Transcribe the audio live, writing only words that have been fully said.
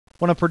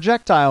When a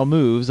projectile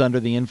moves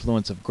under the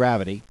influence of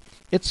gravity,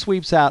 it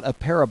sweeps out a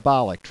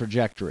parabolic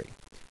trajectory.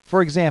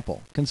 For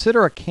example,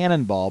 consider a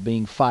cannonball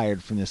being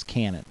fired from this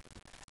cannon.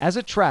 As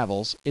it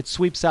travels, it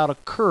sweeps out a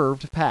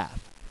curved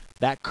path.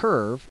 That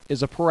curve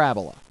is a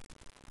parabola.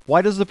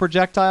 Why does the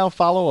projectile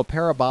follow a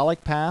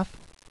parabolic path?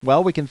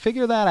 Well, we can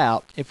figure that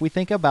out if we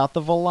think about the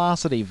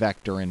velocity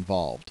vector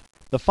involved.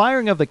 The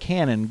firing of the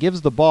cannon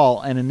gives the ball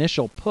an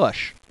initial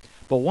push,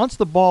 but once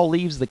the ball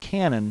leaves the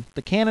cannon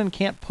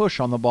can't push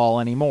on the ball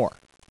anymore.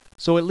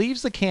 So it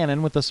leaves the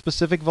cannon with a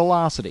specific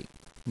velocity.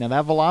 Now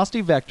that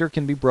velocity vector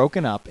can be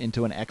broken up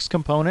into an x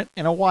component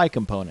and a y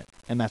component,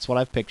 and that's what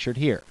I've pictured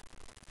here.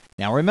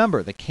 Now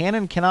remember, the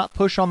cannon cannot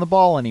push on the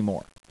ball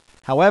anymore.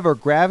 However,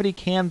 gravity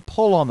can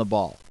pull on the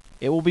ball.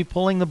 It will be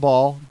pulling the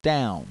ball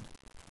down.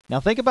 Now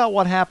think about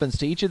what happens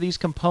to each of these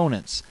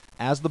components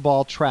as the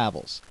ball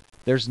travels.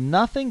 There's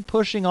nothing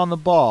pushing on the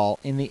ball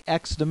in the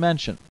x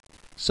dimension,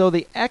 so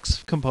the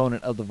x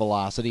component of the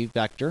velocity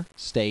vector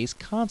stays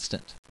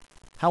constant.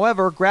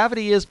 However,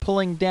 gravity is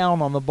pulling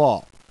down on the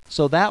ball,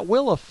 so that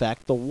will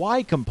affect the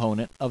y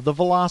component of the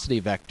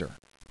velocity vector.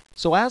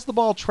 So as the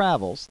ball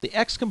travels, the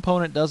x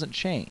component doesn't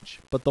change,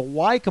 but the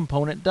y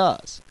component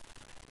does.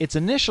 It's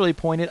initially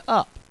pointed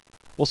up.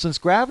 Well, since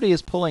gravity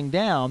is pulling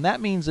down,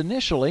 that means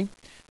initially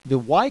the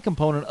y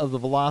component of the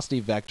velocity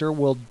vector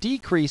will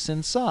decrease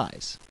in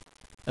size.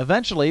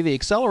 Eventually, the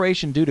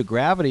acceleration due to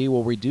gravity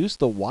will reduce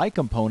the y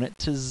component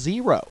to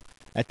 0.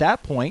 At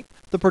that point,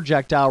 the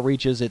projectile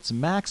reaches its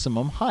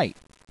maximum height.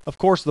 Of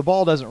course, the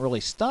ball doesn't really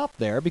stop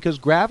there because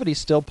gravity's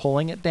still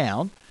pulling it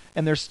down,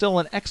 and there's still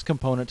an x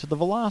component to the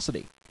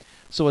velocity.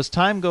 So as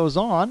time goes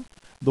on,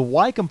 the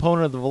y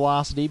component of the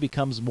velocity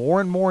becomes more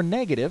and more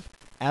negative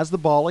as the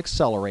ball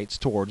accelerates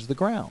towards the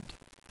ground.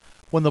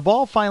 When the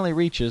ball finally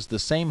reaches the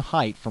same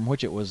height from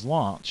which it was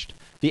launched,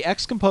 the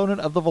x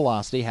component of the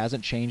velocity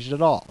hasn't changed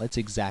at all. It's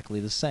exactly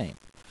the same.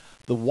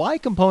 The y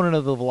component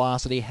of the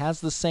velocity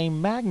has the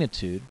same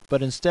magnitude,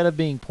 but instead of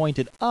being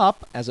pointed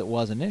up as it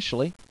was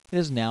initially, it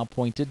is now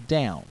pointed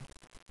down.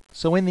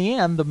 So in the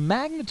end, the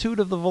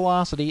magnitude of the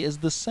velocity is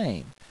the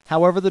same.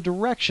 However, the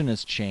direction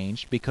has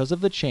changed because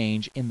of the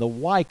change in the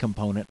y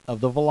component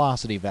of the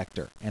velocity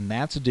vector, and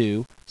that's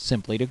due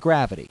simply to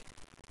gravity.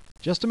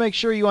 Just to make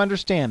sure you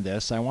understand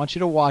this, I want you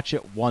to watch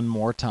it one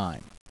more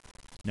time.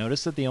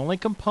 Notice that the only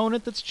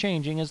component that's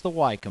changing is the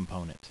y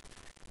component.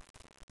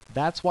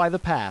 That's why the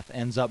path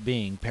ends up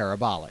being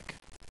parabolic.